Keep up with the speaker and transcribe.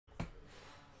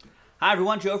Hi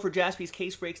everyone, Joe for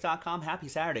JaspysCaseBreaks.com. Happy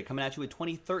Saturday, coming at you with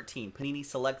 2013 Panini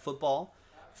Select Football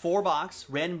 4-box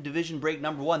random division break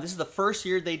number 1. This is the first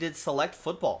year they did Select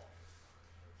Football.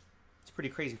 It's pretty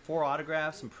crazy. 4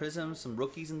 autographs, some prisms, some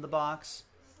rookies in the box.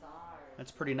 That's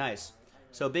pretty nice.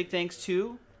 So big thanks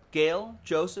to Gail,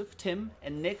 Joseph, Tim,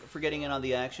 and Nick for getting in on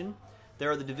the action. There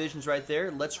are the divisions right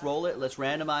there. Let's roll it. Let's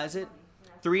randomize it.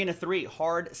 3 and a 3,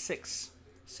 hard 6.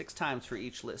 6 times for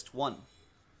each list. 1,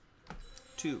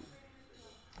 2,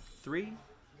 3,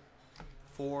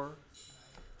 4,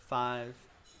 5,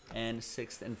 and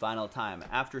 6th and final time.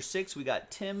 After 6, we got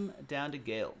Tim down to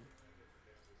Gale.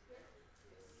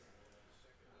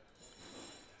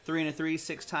 3 and a 3,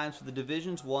 6 times for the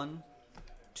divisions. 1,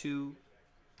 2,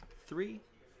 3,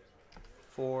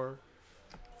 4,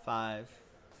 5,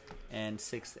 and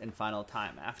 6th and final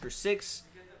time. After 6,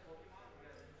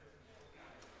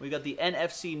 we got the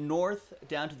NFC North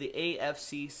down to the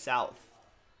AFC South.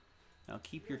 Now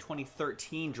keep your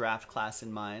 2013 draft class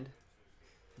in mind.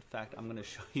 In fact, I'm going to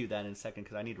show you that in a second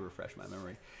because I need to refresh my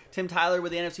memory. Tim Tyler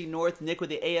with the NFC North, Nick with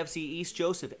the AFC East,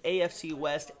 Joseph AFC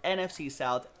West, NFC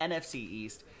South, NFC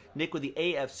East, Nick with the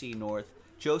AFC North,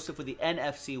 Joseph with the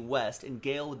NFC West, and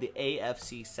Gail with the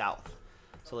AFC South.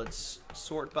 So let's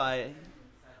sort by...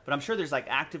 But I'm sure there's like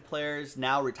active players,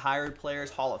 now retired players,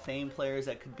 Hall of Fame players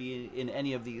that could be in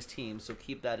any of these teams, so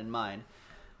keep that in mind.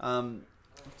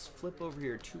 Let's flip over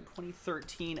here to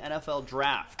 2013 NFL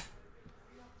Draft.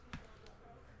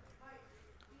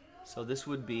 So this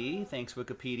would be, thanks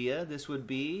Wikipedia, this would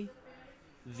be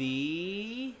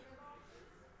the...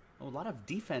 Oh, a lot of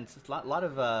defense, a lot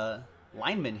of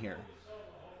linemen here.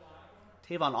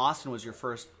 Tavon Austin was your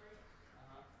first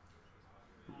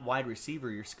wide receiver,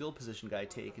 your skill position guy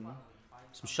taken.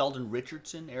 Some Sheldon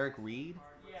Richardson, Eric Reed,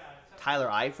 Tyler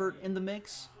Eifert in the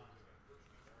mix.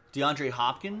 DeAndre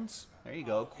Hopkins, there you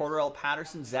go. Cordarrelle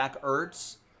Patterson, Zach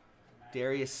Ertz,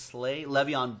 Darius Slay,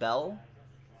 Le'Veon Bell,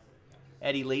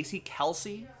 Eddie Lacy,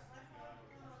 Kelsey,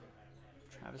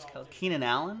 Travis Kelce, Keenan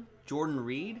Allen, Jordan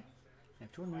Reed.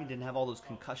 If Jordan Reed didn't have all those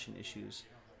concussion issues,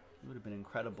 it would have been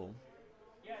incredible.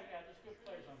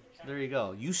 So there you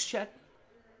go. Juszczyk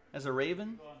as a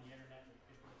Raven.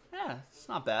 Yeah, it's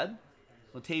not bad.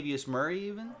 Latavius Murray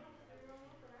even.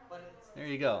 There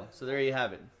you go. So there you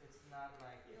have it.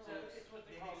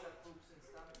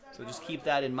 So just keep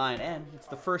that in mind. And it's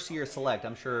the first year select.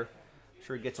 I'm sure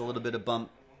it gets a little bit of bump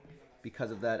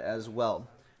because of that as well.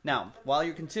 Now, while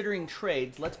you're considering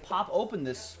trades, let's pop open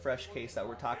this fresh case that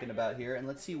we're talking about here, and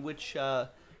let's see which... do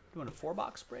you want a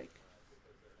 4-box break?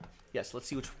 Yes, let's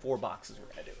see which 4 boxes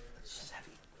we're going to do. It's just heavy.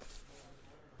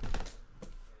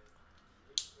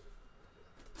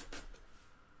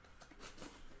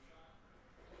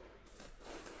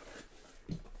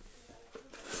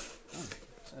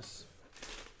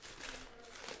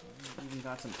 Even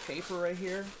got some paper right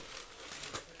here.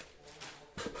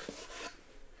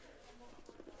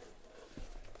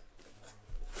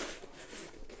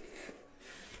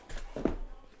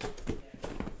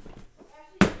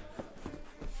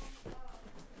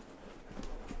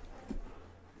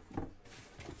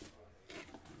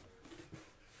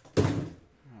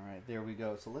 Alright, there we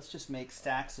go. So let's just make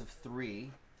stacks of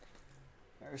 3.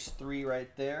 There's 3 right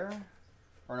there.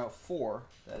 Or no, 4,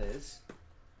 that is.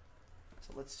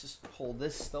 So let's just hold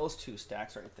those 2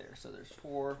 stacks right there. So there's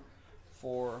 4,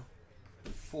 4,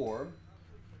 and 4.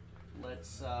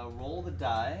 Let's roll the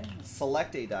die.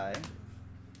 Select a die.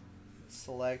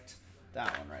 Select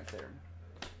that one right there.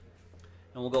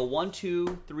 And we'll go 1,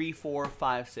 2, 3, 4,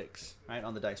 5, 6. Right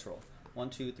on the dice roll. 1,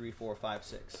 2, 3, 4, 5,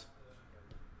 6.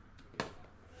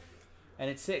 And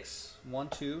it's 6. 1,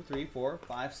 2, 3, 4,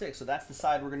 5, 6. So that's the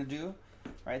side we're going to do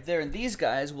right there. And these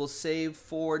guys we'll save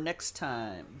for next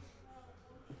time.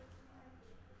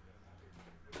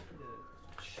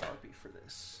 Sharpie for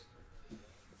this.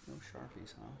 No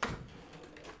Sharpies, huh?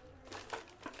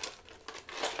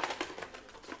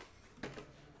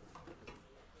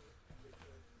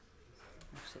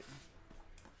 Actually,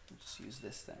 we'll just use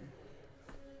this then.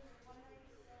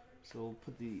 So we'll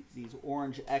put these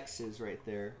orange X's right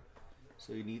there.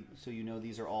 So you know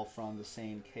these are all from the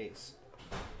same case.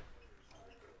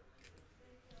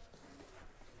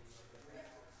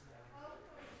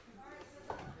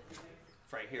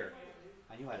 Right here.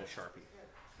 I knew I had a Sharpie.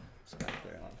 It's back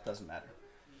there. It doesn't matter.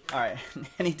 All right.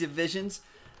 Any divisions?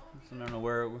 I don't know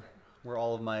where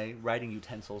all of my writing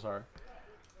utensils are.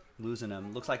 Losing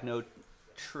them. Looks like no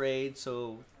trade,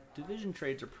 so division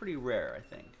trades are pretty rare, I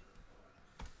think.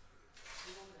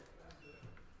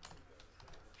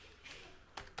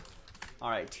 All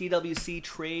right. TWC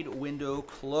trade window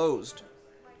closed.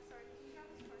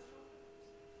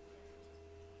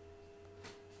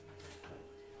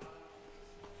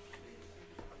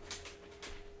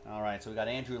 All right, so we got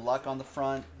Andrew Luck on the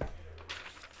front.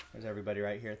 There's everybody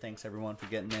right here. Thanks, everyone, for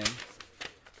getting in.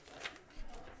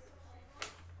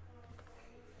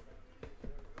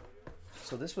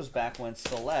 So this was back when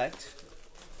Select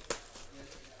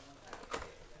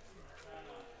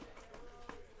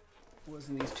was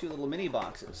in these two little mini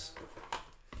boxes.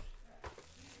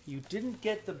 You didn't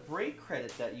get the break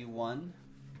credit that you won.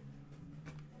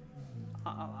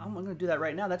 I'm going to do that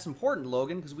right now. That's important,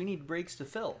 Logan, because we need breaks to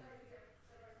fill.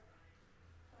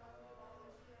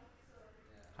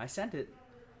 I sent it.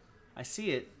 I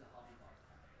see it.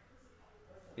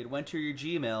 It went to your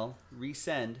Gmail.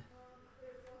 Resend.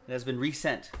 It has been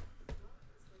resent.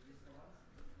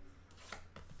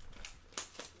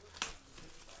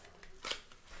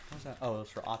 What's that? Oh, it was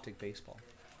for Optic Baseball.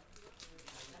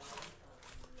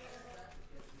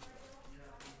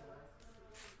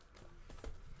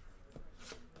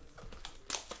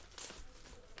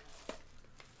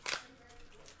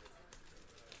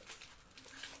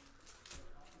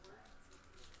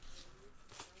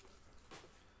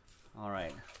 All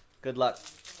right. Good luck.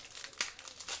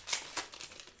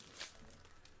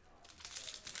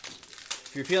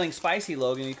 If you're feeling spicy,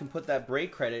 Logan, you can put that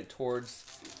break credit towards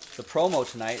the promo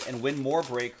tonight and win more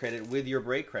break credit with your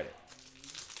break credit.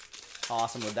 How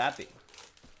awesome would that be?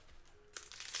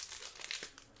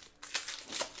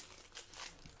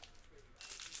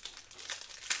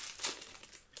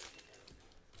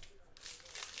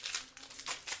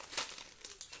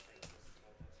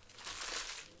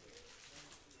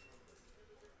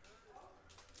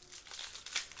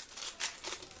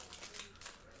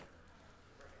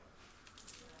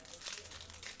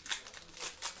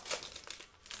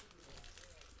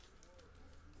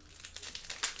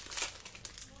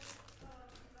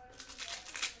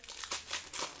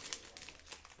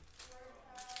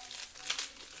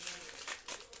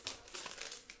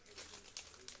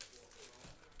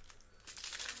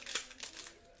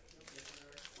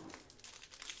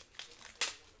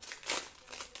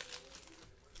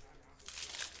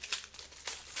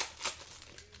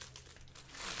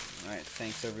 All right,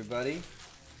 thanks everybody.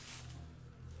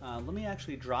 Let me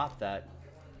actually drop that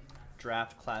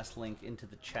draft class link into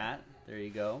the chat. There you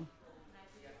go.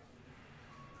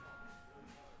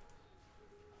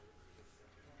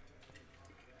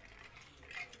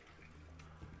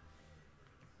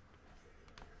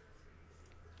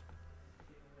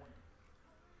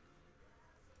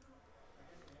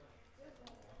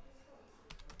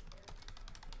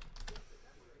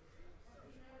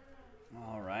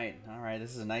 All right.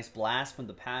 This is a nice blast from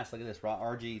the past. Look at this.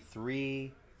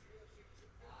 RG3,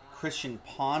 Christian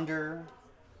Ponder,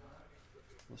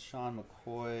 LaShawn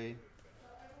McCoy,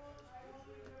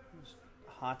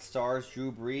 Hot Stars,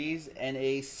 Drew Brees, and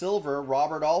a silver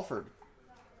Robert Alford.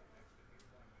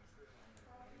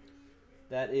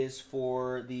 That is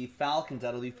for the Falcons.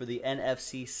 That'll be for the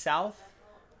NFC South.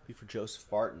 That'll be for Joseph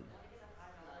Barton.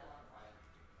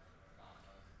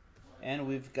 And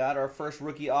we've got our first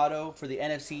rookie auto for the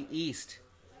NFC East.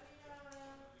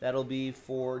 That'll be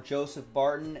for Joseph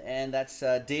Barton, and that's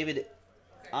David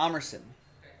Amerson.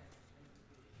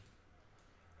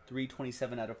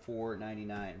 327 out of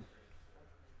 499.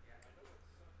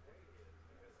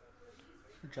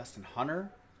 Justin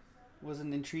Hunter was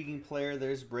an intriguing player.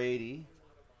 There's Brady.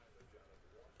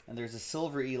 And there's a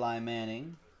silver Eli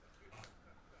Manning.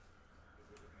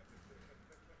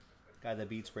 Guy that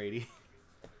beats Brady.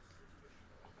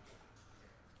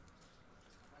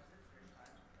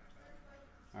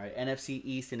 All right, NFC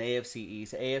East and AFC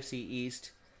East. AFC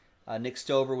East, Nick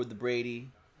Stover with the Brady.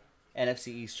 NFC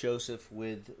East, Joseph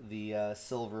with the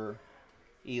silver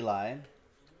Eli.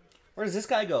 Where does this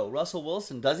guy go? Russell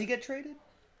Wilson. Does he get traded?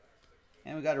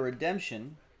 And we got a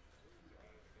redemption,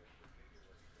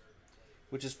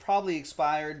 which is probably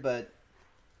expired, but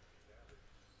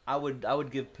I would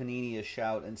give Panini a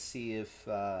shout and see if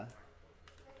they'll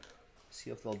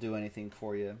do anything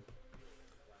for you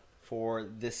for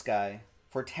this guy.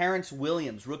 For Terrence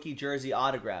Williams, rookie jersey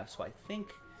autograph. So I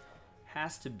think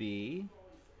has to be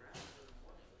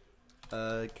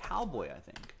a Cowboy, I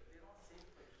think.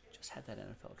 Just had that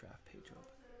NFL draft page open.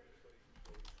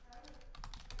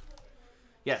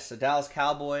 Yes, a Dallas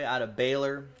Cowboy out of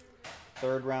Baylor.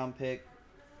 3rd round pick.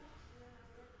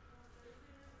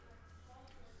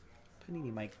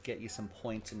 Panini might get you some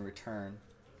points in return.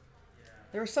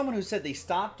 There was someone who said they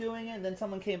stopped doing it, and then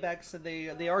someone came back and said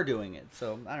they are doing it.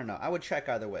 So, I don't know. I would check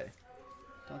either way.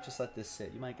 Don't just let this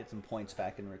sit. You might get some points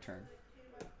back in return.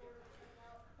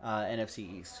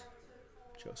 NFC East.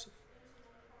 Joseph.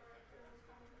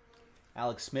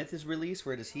 Alex Smith is released.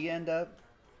 Where does he end up?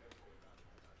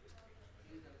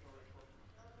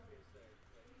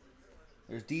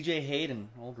 There's DJ Hayden,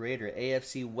 old Raider,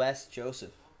 AFC West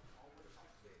Joseph.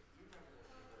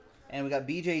 And we got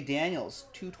BJ Daniels,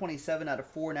 227 out of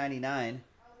 499.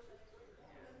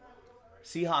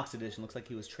 Seahawks edition. Looks like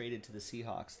he was traded to the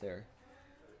Seahawks there.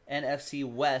 NFC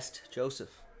West Joseph.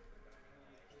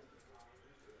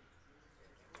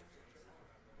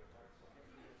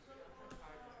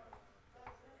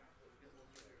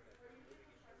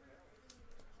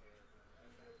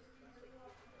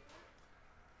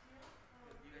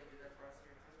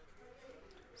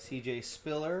 CJ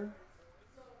Spiller.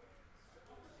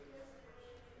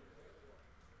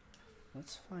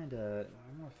 Let's find a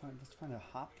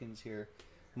Hopkins here.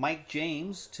 Mike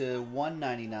James to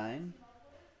 199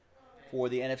 for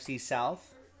the NFC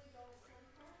South.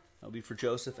 That'll be for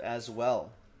Joseph as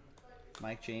well.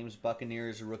 Mike James,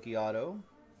 Buccaneers rookie auto.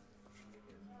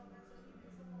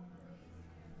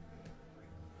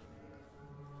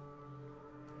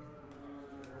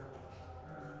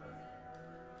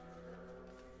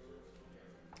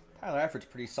 Tyler Effort's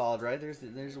pretty solid, right? There's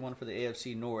the one for the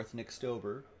AFC North, Nick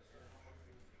Stober.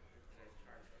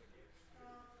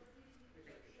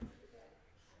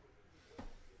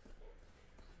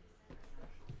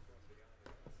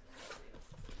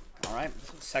 All right,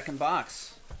 second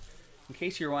box. In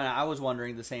case you're wondering, I was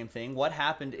wondering the same thing. What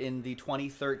happened in the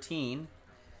 2013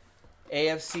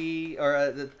 AFC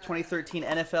or the 2013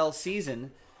 NFL season?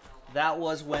 That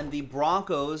was when the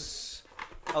Broncos.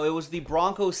 Oh, it was the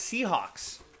Broncos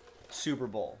Seahawks Super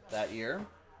Bowl that year.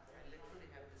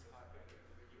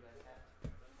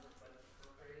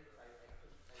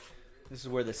 This is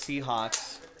where the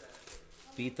Seahawks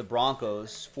beat the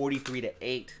Broncos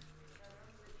 43-8.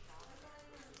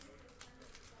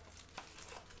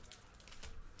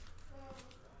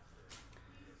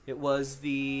 It was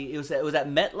at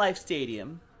MetLife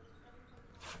Stadium,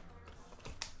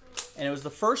 and it was the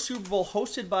first Super Bowl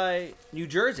hosted by New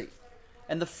Jersey,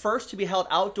 and the first to be held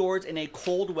outdoors in a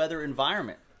cold weather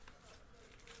environment.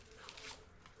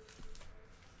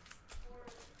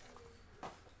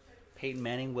 Peyton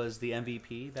Manning was the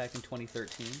MVP back in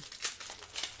 2013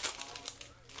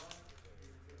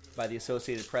 by the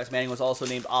Associated Press. Manning was also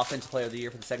named Offensive Player of the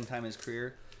Year for the second time in his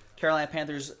career. Carolina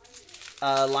Panthers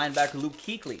linebacker Luke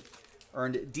Kuechly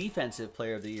earned Defensive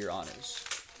Player of the Year honors.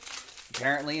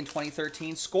 Apparently, in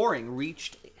 2013, scoring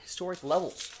reached historic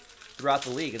levels throughout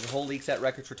the league, as the whole league set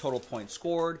records for total points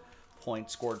scored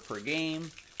per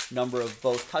game, number of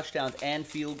both touchdowns and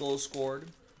field goals scored.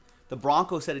 The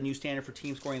Broncos set a new standard for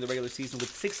team scoring in the regular season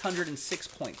with 606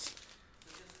 points.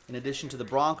 In addition to the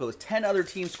Broncos, 10 other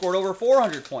teams scored over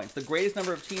 400 points, the greatest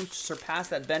number of teams to surpass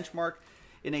that benchmark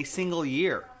in a single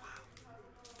year.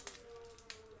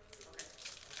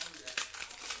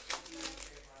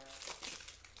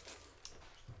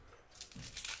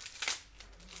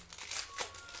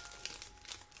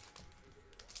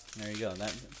 There you go.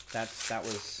 That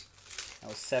was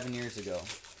 7 years ago,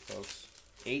 folks.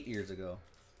 8 years ago.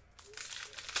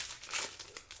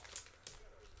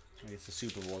 I guess the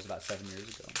Super Bowl was about 7 years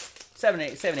ago.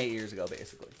 8 years ago,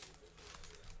 basically.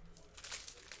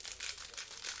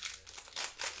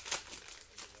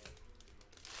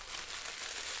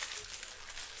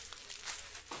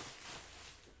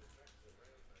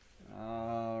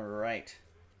 All right.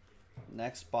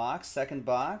 Next box, second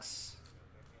box.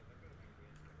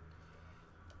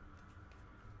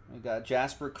 We got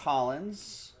Jasper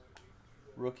Collins,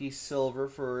 rookie silver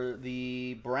for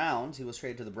the Browns. He was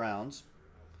traded to the Browns.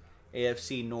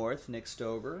 AFC North, Nick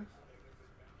Stober.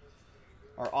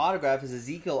 Our autograph is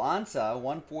Ezekiel Ansah,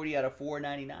 140 out of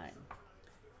 499.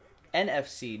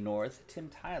 NFC North, Tim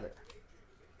Tyler.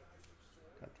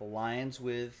 Got the Lions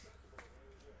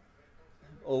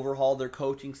overhauled their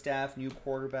coaching staff, new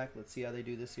quarterback. Let's see how they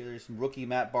do this year. There's some rookie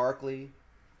Matt Barkley.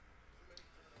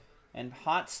 And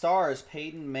Hot Stars,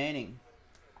 Peyton Manning.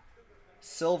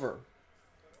 Silver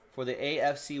for the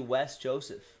AFC West,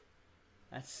 Joseph.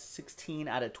 That's 16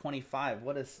 out of 25.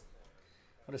 What a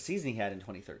season he had in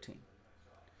 2013.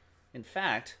 In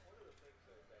fact,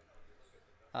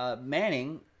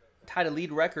 Manning tied a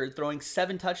lead record throwing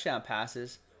 7 touchdown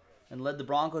passes and led the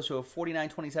Broncos to a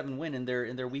 49-27 win in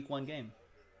their Week 1 game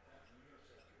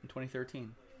in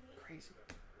 2013. Crazy.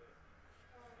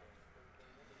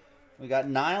 We got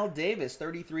Nile Davis,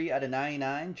 33 out of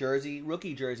 99,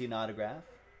 rookie jersey and autograph.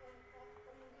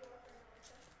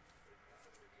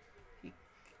 He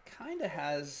kind of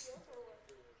has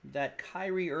that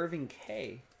Kyrie Irving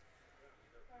K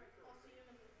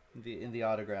in the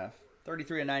autograph.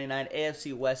 33 out of 99,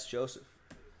 AFC West, Joseph.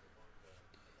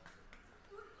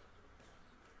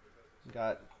 We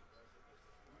got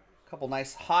a couple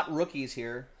nice hot rookies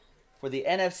here. For the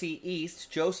NFC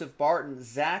East, Joseph Barton,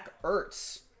 Zach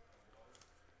Ertz.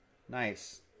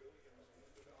 Nice.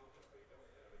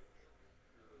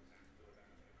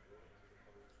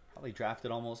 Probably drafted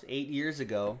almost 8 years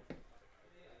ago.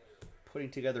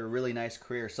 Putting together a really nice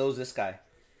career. So is this guy.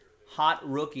 Hot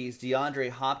rookies,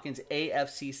 DeAndre Hopkins,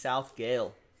 AFC South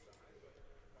Gale.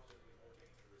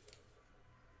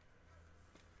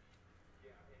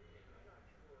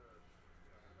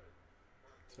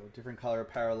 So different color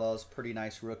parallels, pretty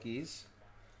nice rookies.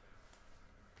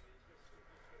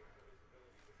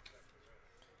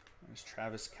 There's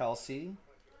Travis Kelce.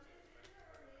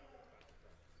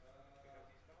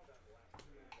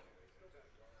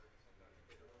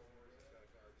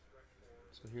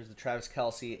 So here's the Travis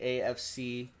Kelce,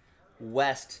 AFC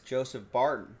West, Joseph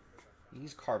Barton.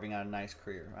 He's carving out a nice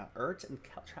career. Wow, Ertz and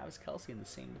Travis Kelce in the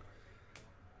same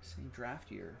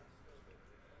draft year.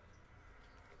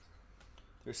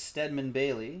 There's Stedman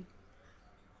Bailey.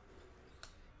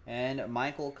 And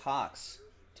Michael Cox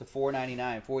to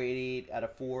 499. 488 out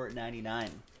of 499.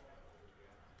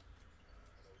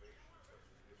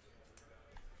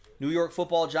 New York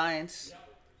Football Giants.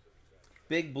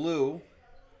 Big Blue.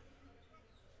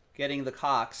 Getting the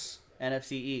Cox.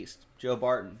 NFC East. Joe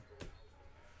Barton.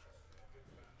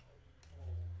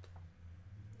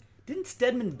 Didn't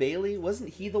Stedman Bailey,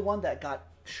 wasn't he the one that got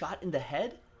shot in the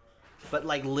head? But,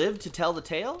 like, lived to tell the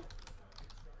tale?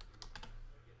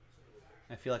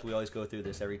 I feel like we always go through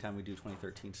this every time we do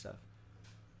 2013 stuff.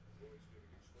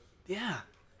 Yeah.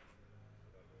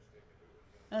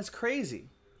 That's crazy.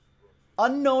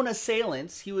 Unknown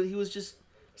assailants. He was just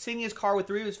sitting in his car with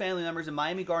 3 of his family members in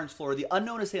Miami Gardens, Florida. The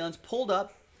unknown assailants pulled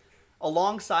up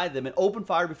alongside them and opened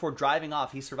fire before driving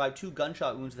off. He survived 2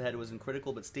 gunshot wounds to the head and was in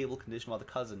critical but stable condition, while the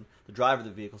cousin, the driver of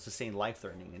the vehicle, sustained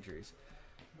life-threatening injuries.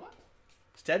 What?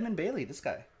 Stedman Bailey, this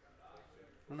guy.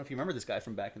 I don't know if you remember this guy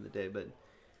from back in the day, but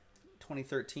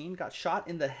 2013, got shot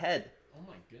in the head. Oh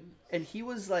my goodness. And he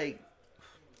was like,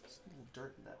 there's a little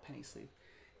dirt in that penny sleeve.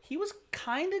 He was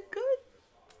kind of good,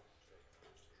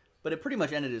 but it pretty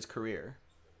much ended his career.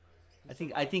 I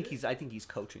think he's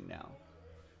coaching now.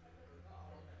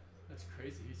 That's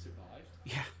crazy. He survived?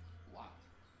 Yeah. Wow.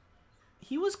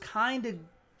 He was kind of,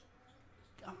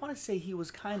 I want to say he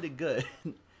was kind of good.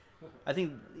 I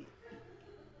think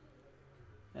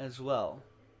as well.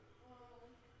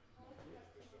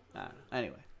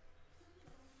 Anyway.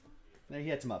 He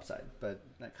had some upside, but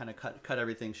that kind of cut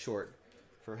everything short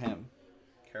for him.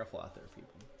 Careful out there, people.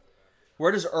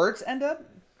 Where does Ertz end up?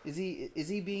 Is he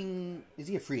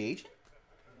a free agent?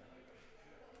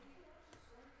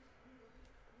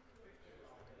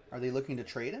 Are they looking to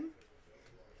trade him?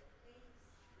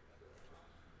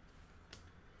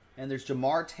 And there's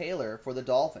Jamar Taylor for the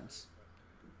Dolphins.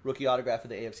 Rookie autograph for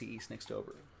the AFC East next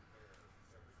over.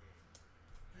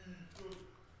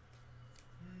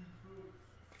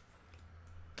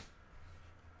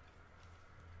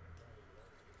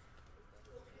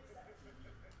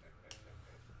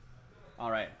 All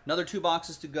right, another 2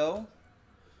 boxes to go.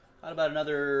 Got about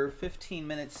another 15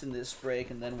 minutes in this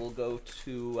break, and then we'll go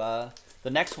to the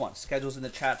next one. Schedule's in the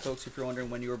chat, folks, if you're wondering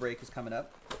when your break is coming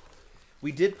up.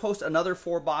 We did post another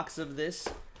 4 boxes of this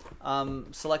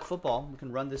Select Football. We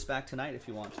can run this back tonight if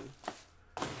you want to.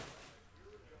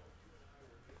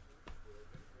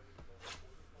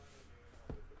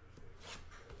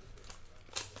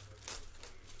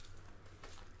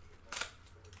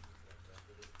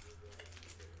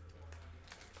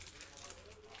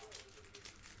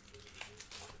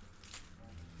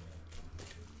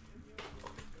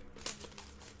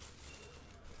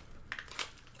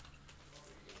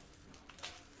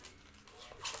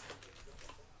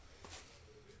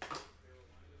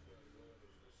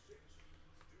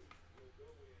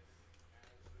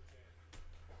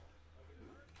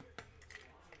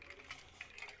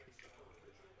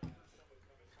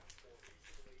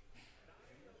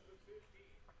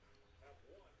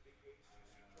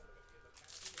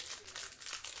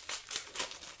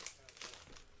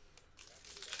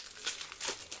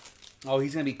 Oh,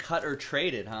 he's going to be cut or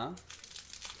traded, huh?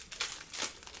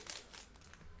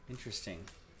 Interesting.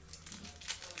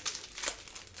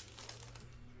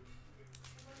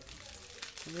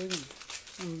 They're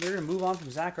going to move on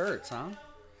from Zach Ertz, huh?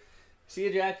 See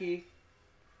you, Jackie.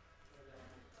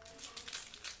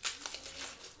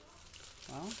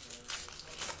 Well, I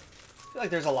feel like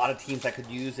there's a lot of teams that could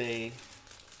use a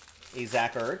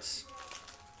Zach Ertz.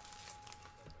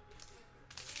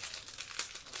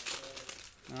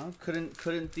 No,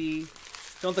 couldn't the...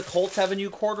 Don't the Colts have a new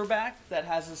quarterback that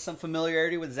has some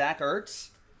familiarity with Zach Ertz?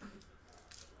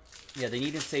 Yeah, they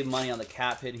need to save money on the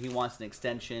cap hit. He wants an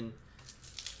extension.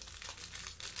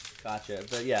 Gotcha.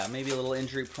 But yeah, maybe a little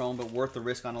injury prone, but worth the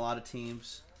risk on a lot of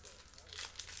teams.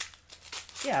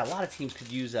 Yeah, a lot of teams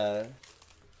could use a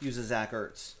Zach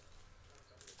Ertz.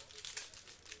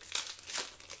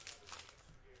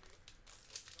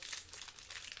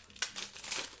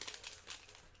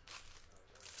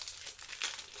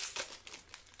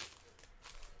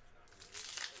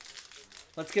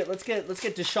 Let's get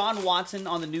Deshaun Watson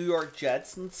on the New York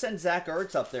Jets and send Zach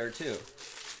Ertz up there too.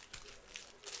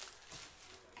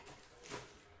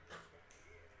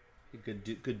 A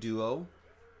good duo.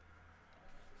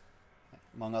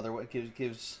 Among other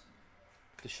gives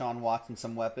Deshaun Watson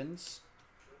some weapons.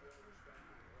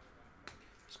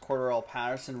 It's Cordarrelle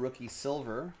Patterson, rookie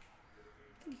silver.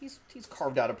 I think he's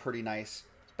carved out a pretty nice.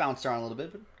 He's bounced around a little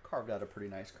bit, but carved out a pretty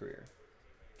nice career.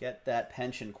 Get that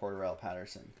pension, Cordarrelle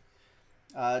Patterson.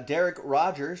 Derek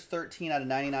Rogers, 13 out of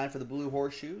 99 for the Blue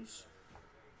Horseshoes.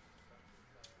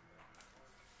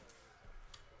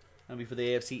 That'll be for the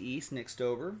AFC East, Nick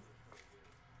Stover.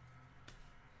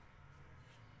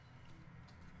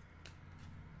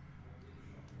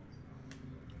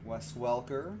 Wes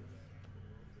Welker.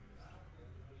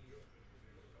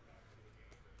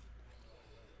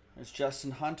 There's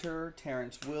Justin Hunter,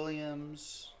 Terrence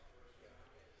Williams,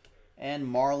 and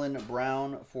Marlon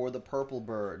Brown for the Purple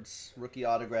Birds. Rookie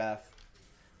autograph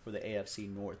for the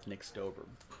AFC North, Nick Stover.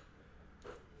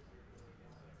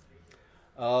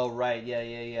 Oh, right.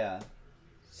 Yeah.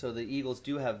 So the Eagles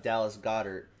do have Dallas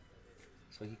Goedert.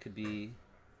 So he could be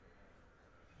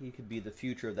the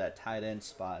future of that tight end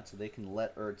spot. So they can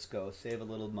let Ertz go, save a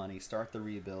little money, start the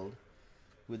rebuild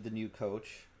with the new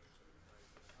coach.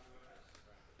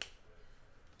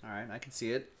 All right, I can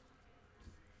see it.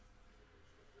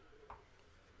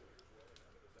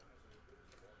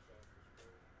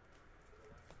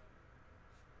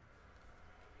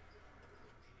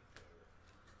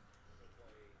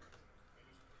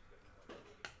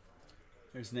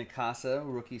 There's Nick Casa,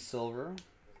 rookie silver.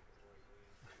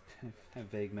 I have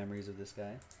vague memories of this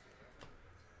guy.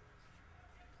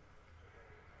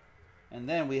 And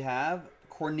then we have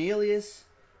Cornelius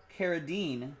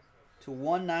Carradine to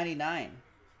 199.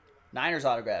 Niners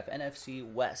autograph,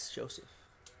 NFC West, Joseph.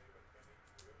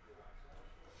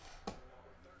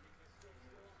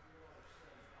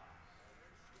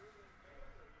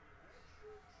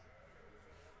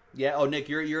 Yeah. Oh, Nick,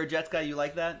 you're a Jets guy. You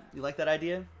like that? You like that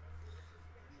idea?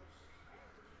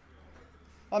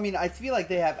 I mean, I feel like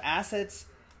they have assets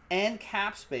and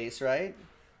cap space, right?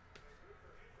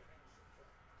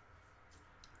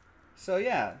 So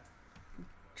yeah,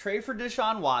 trade for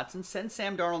Deshaun Watson, send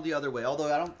Sam Darnold the other way.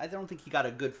 Although I don't think he got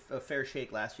a fair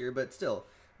shake last year, but still,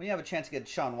 when you have a chance to get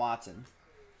Deshaun Watson,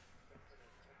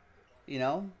 you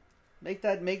know, make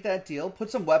that deal,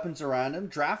 put some weapons around him,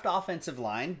 draft offensive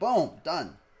line, boom,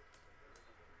 done.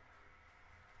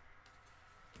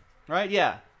 Right?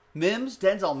 Yeah.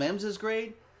 Denzel Mims is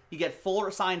great. You get Fuller,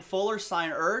 sign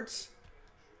Ertz.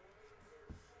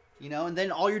 You know, and then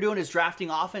all you're doing is drafting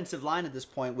offensive line at this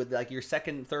point with like your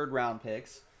second and third round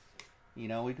picks. You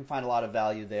know, we can find a lot of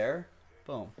value there.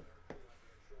 Boom.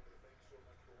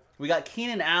 We got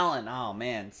Keenan Allen. Oh,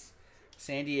 man.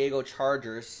 San Diego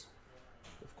Chargers.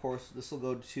 Of course, this will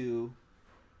go to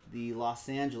the Los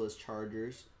Angeles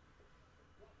Chargers.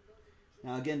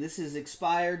 Now, again, this is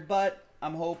expired, but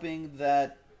I'm hoping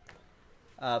that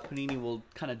Panini will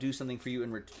kind of do something for you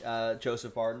in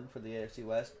Joseph Barton for the AFC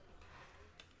West.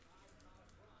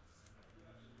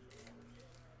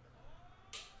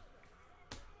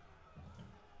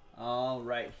 All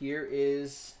right, here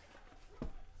is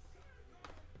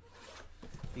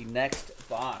the next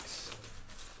box.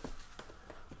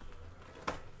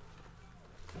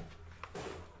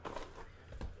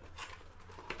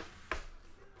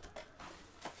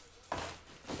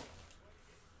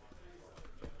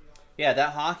 Yeah,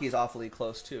 that hockey is awfully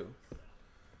close too.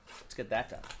 Let's get that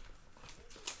done.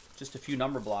 Just a few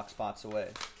number block spots away.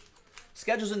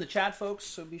 Schedule's in the chat, folks,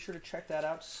 so be sure to check that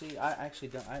out to see. I actually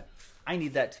don't. I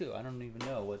need that too. I don't even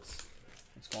know what's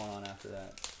going on after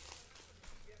that.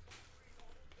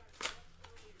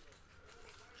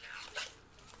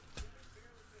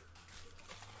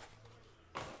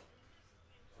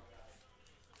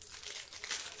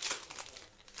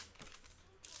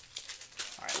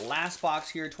 All right, last box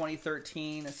here,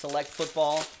 2013 Select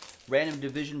Football Random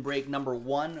Division Break number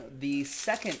 1. The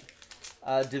second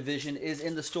division is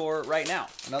in the store right now.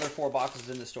 Another 4 boxes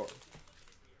in the store.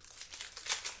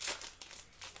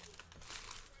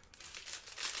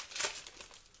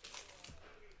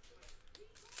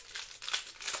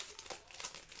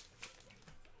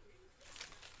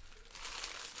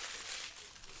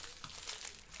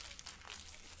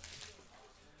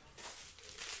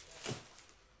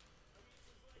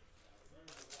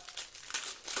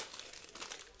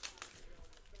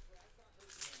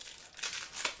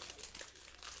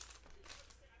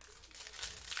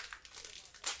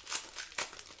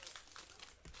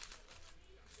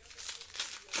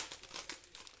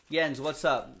 Jens, what's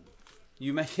up?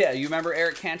 You remember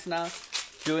Eric Cantona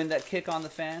doing that kick on the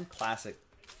fan? Classic.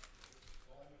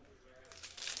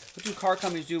 What do car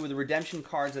companies do with the redemption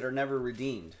cards that are never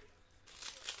redeemed?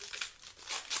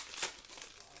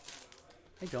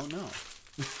 I don't know.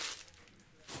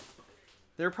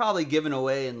 They're probably given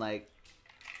away in like...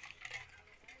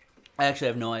 I actually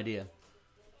have no idea.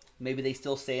 Maybe they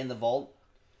still stay in the vault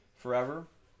forever.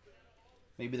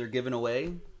 Maybe they're given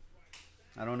away.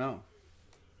 I don't know.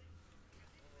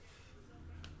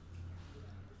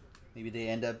 Maybe they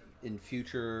end up in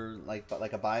future, like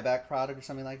a buyback product or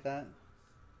something like that.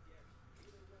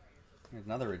 Here's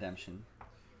another redemption.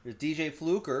 There's DJ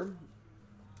Fluker,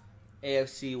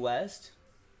 AFC West.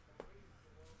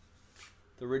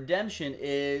 The redemption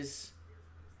is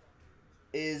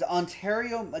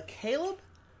Ontario McCaleb?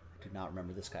 I do not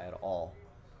remember this guy at all.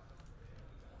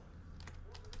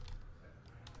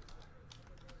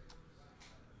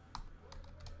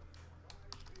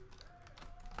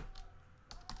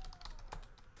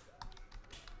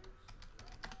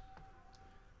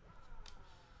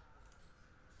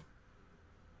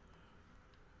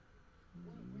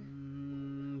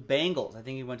 Bengals. I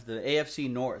think he went to the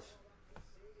AFC North.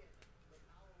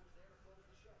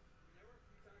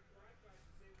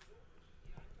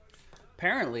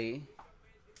 Apparently,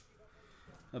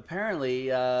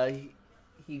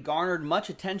 he garnered much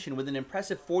attention with an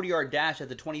impressive 40-yard dash at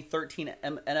the 2013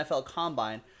 NFL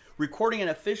Combine, recording an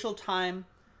official time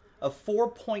of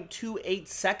 4.28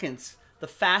 seconds, the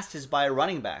fastest by a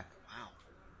running back. Wow.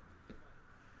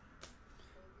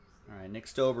 All right, Nick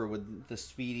Stober with the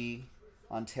speedy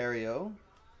Ontario.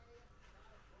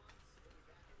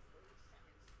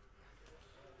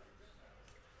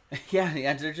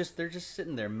 yeah, they're just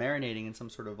sitting there marinating in some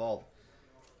sort of vault.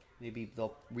 Maybe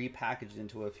they'll repackage it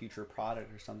into a future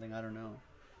product or something. I don't know.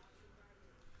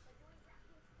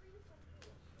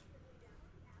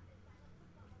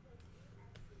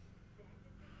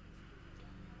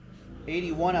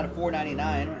 $81 out of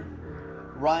 $4.99.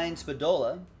 Ryan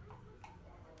Spadola.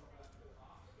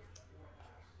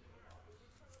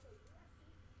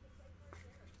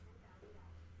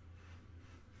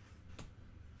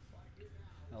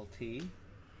 LT.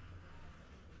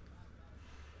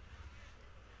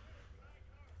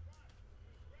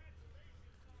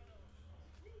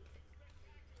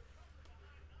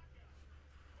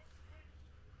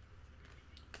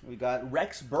 We got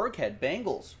Rex Burkhead,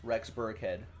 Bengals. Rex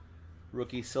Burkhead.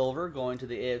 Rookie silver going to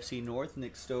the AFC North,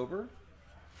 Nick Stober.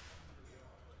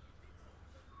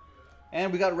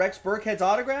 And we got Rex Burkhead's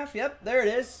autograph. Yep, there it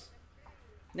is.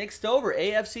 Nick Stober,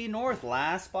 AFC North,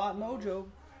 last spot mojo.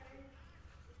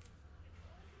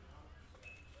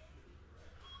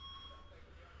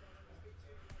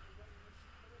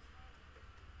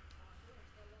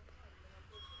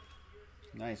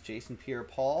 Nice, Jason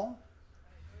Pierre-Paul.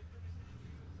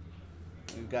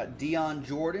 We've got Dion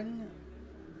Jordan,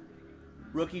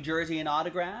 rookie jersey and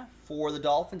autograph for the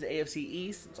Dolphins, AFC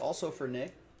East. It's also for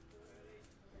Nick.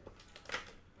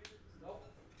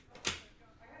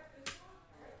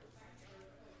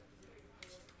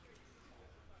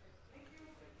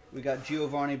 We got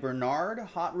Giovanni Bernard,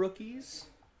 hot rookies.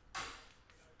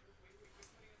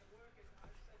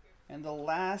 And the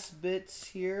last bits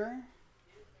here,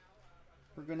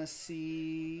 we're going to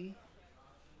see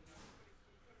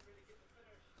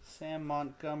Sam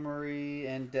Montgomery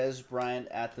and Dez Bryant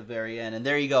at the very end. And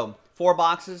there you go. 4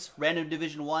 boxes, random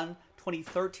Division 1,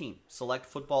 2013. Select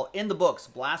football in the books.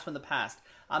 Blast from the past.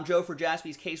 I'm Joe for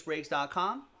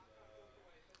JaspysCaseBreaks.com.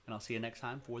 And I'll see you next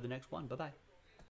time for the next one. Bye-bye.